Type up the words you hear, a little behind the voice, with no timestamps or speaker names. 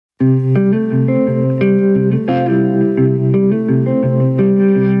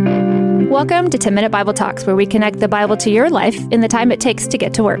Welcome to 10-Minute Bible Talks, where we connect the Bible to your life in the time it takes to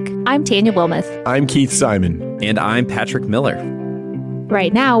get to work. I'm Tanya Wilmoth. I'm Keith Simon. And I'm Patrick Miller.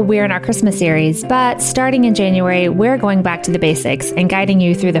 Right now, we're in our Christmas series, but starting in January, we're going back to the basics and guiding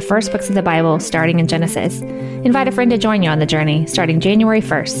you through the first books of the Bible, starting in Genesis. Invite a friend to join you on the journey, starting January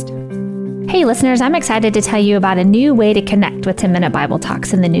 1st. Hey, listeners, I'm excited to tell you about a new way to connect with 10-Minute Bible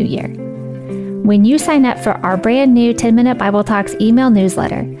Talks in the new year. When you sign up for our brand new 10-Minute Bible Talks email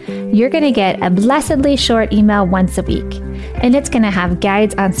newsletter, you're going to get a blessedly short email once a week. And it's going to have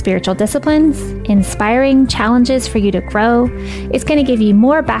guides on spiritual disciplines, inspiring challenges for you to grow. It's going to give you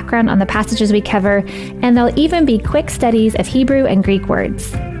more background on the passages we cover, and there'll even be quick studies of Hebrew and Greek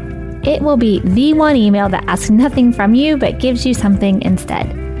words. It will be the one email that asks nothing from you but gives you something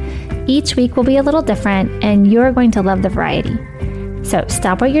instead. Each week will be a little different, and you're going to love the variety. So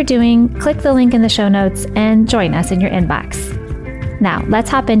stop what you're doing, click the link in the show notes, and join us in your inbox. Now,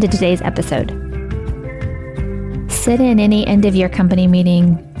 let's hop into today's episode. Sit in any end of your company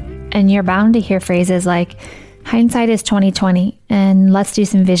meeting, and you're bound to hear phrases like, hindsight is 20/20, and let's do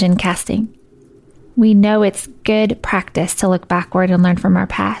some vision casting. We know it's good practice to look backward and learn from our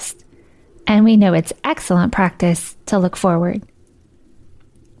past, and we know it's excellent practice to look forward.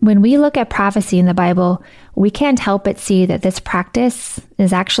 When we look at prophecy in the Bible, we can't help but see that this practice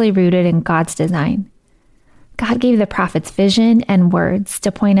is actually rooted in God's design. God gave the prophets vision and words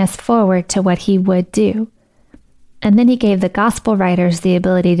to point us forward to what he would do. And then he gave the gospel writers the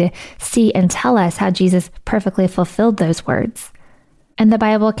ability to see and tell us how Jesus perfectly fulfilled those words. And the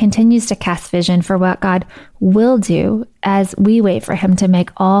Bible continues to cast vision for what God will do as we wait for him to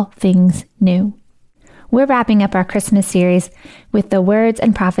make all things new. We're wrapping up our Christmas series with the words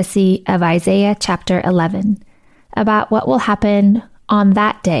and prophecy of Isaiah chapter 11 about what will happen on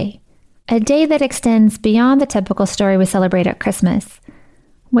that day, a day that extends beyond the typical story we celebrate at Christmas,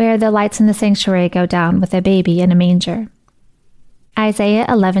 where the lights in the sanctuary go down with a baby in a manger. Isaiah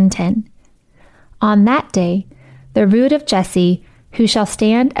 11:10. On that day, the root of Jesse, who shall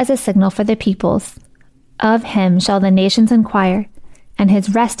stand as a signal for the peoples, of him shall the nations inquire, and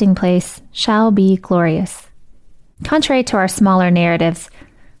his resting place shall be glorious. Contrary to our smaller narratives,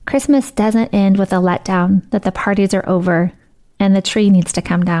 Christmas doesn't end with a letdown that the parties are over and the tree needs to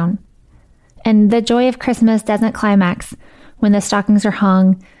come down. And the joy of Christmas doesn't climax when the stockings are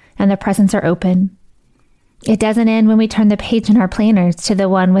hung and the presents are open. It doesn't end when we turn the page in our planners to the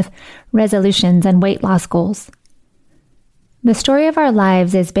one with resolutions and weight loss goals. The story of our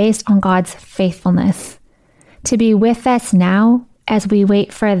lives is based on God's faithfulness to be with us now as we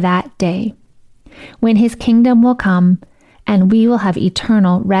wait for that day, when his kingdom will come and we will have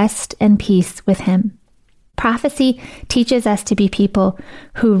eternal rest and peace with him. Prophecy teaches us to be people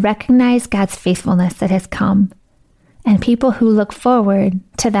who recognize God's faithfulness that has come, and people who look forward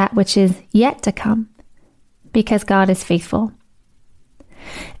to that which is yet to come, because God is faithful.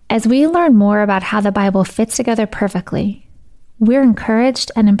 As we learn more about how the Bible fits together perfectly, we're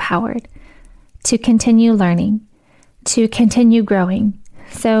encouraged and empowered to continue learning, to continue growing,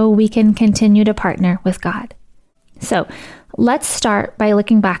 so we can continue to partner with God. So let's start by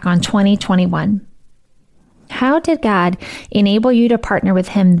looking back on 2021. How did God enable you to partner with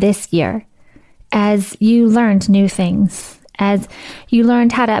him this year as you learned new things, as you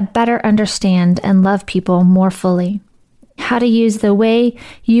learned how to better understand and love people more fully, how to use the way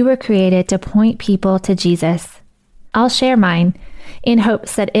you were created to point people to Jesus? I'll share mine in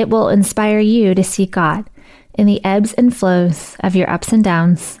hopes that it will inspire you to seek God in the ebbs and flows of your ups and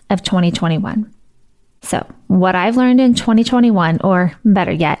downs of 2021. So, what I've learned in 2021, or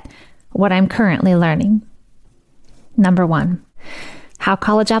better yet, what I'm currently learning. Number 1, how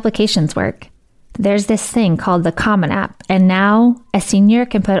college applications work. There's this thing called the Common App, and now a senior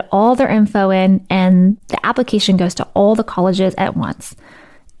can put all their info in and the application goes to all the colleges at once.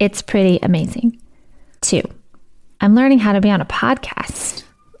 It's pretty amazing. 2, I'm learning how to be on a podcast.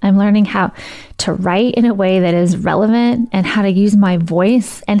 I'm learning how to write in a way that is relevant and how to use my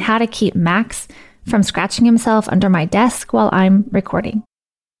voice and how to keep Max from scratching himself under my desk while I'm recording.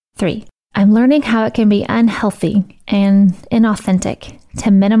 3, I'm learning how it can be unhealthy and inauthentic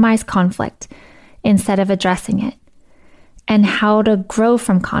to minimize conflict instead of addressing it, and how to grow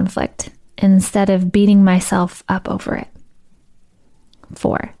from conflict instead of beating myself up over it.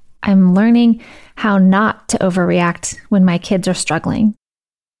 4, I'm learning how not to overreact when my kids are struggling,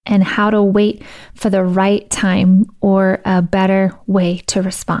 and how to wait for the right time or a better way to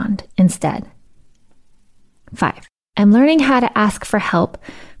respond instead. 5, I'm learning how to ask for help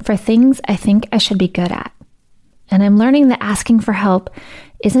for things I think I should be good at. And I'm learning that asking for help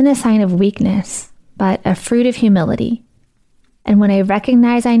isn't a sign of weakness, but a fruit of humility. And when I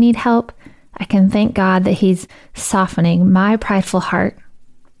recognize I need help, I can thank God that He's softening my prideful heart.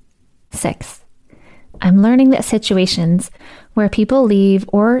 6, I'm learning that situations where people leave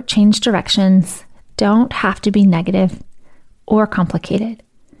or change directions don't have to be negative or complicated.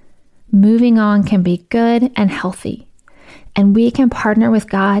 Moving on can be good and healthy, and we can partner with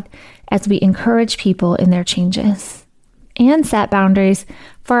God as we encourage people in their changes and set boundaries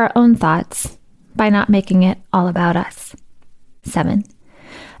for our own thoughts by not making it all about us. 7.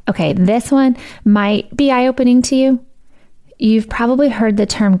 Okay, this one might be eye-opening to you. You've probably heard the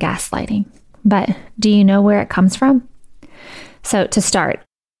term gaslighting, but do you know where it comes from? So to start,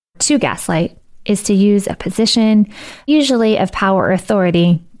 to gaslight is to use a position, usually of power or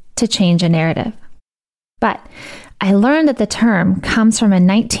authority, to change a narrative. But I learned that the term comes from a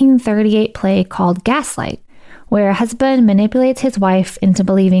 1938 play called Gaslight, where a husband manipulates his wife into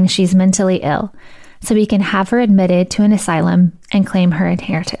believing she's mentally ill so he can have her admitted to an asylum and claim her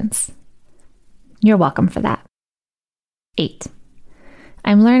inheritance. You're welcome for that. 8.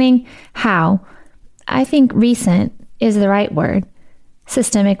 I'm learning how, I think recent is the right word,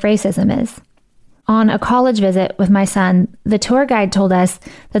 systemic racism is. On a college visit with my son, the tour guide told us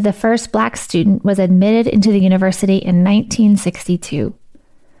that the first Black student was admitted into the university in 1962.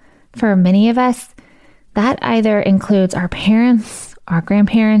 For many of us, that either includes our parents, our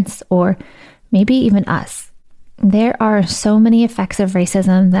grandparents, or maybe even us. There are so many effects of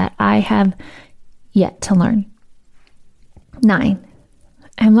racism that I have yet to learn. 9.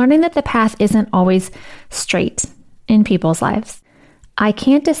 I'm learning that the path isn't always straight in people's lives. I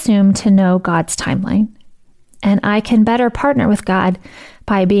can't assume to know God's timeline, and I can better partner with God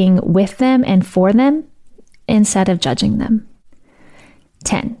by being with them and for them instead of judging them.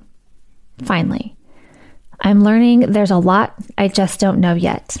 10. Finally, I'm learning there's a lot I just don't know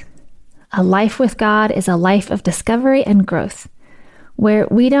yet. A life with God is a life of discovery and growth, where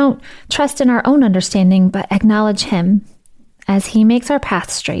we don't trust in our own understanding but acknowledge Him as He makes our path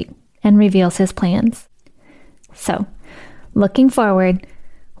straight and reveals His plans. So, looking forward,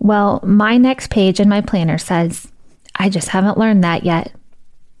 well, my next page in my planner says, I just haven't learned that yet.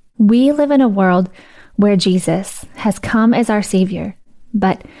 We live in a world where Jesus has come as our Savior,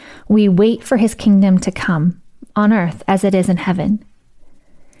 but we wait for His kingdom to come on earth as it is in heaven.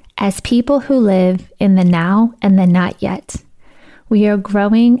 As people who live in the now and the not yet, we are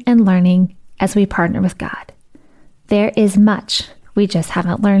growing and learning as we partner with God. There is much we just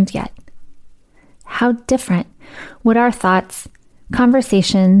haven't learned yet. How different would our thoughts,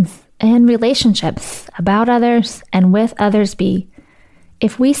 conversations, and relationships about others and with others be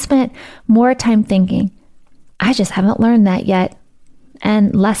if we spent more time thinking, I just haven't learned that yet,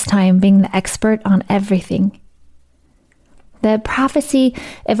 and less time being the expert on everything? The prophecy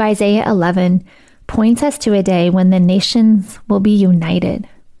of Isaiah 11 points us to a day when the nations will be united,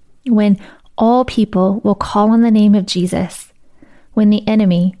 when all people will call on the name of Jesus, when the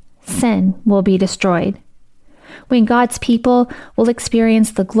enemy, sin, will be destroyed, when God's people will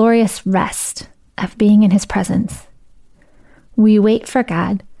experience the glorious rest of being in His presence. We wait for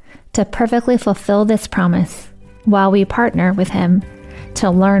God to perfectly fulfill this promise while we partner with Him to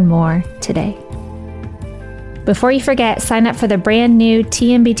learn more today. Before you forget, sign up for the brand new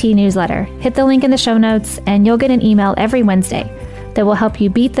TMBT newsletter. Hit the link in the show notes and you'll get an email every Wednesday that will help you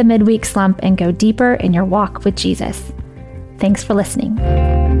beat the midweek slump and go deeper in your walk with Jesus. Thanks for listening.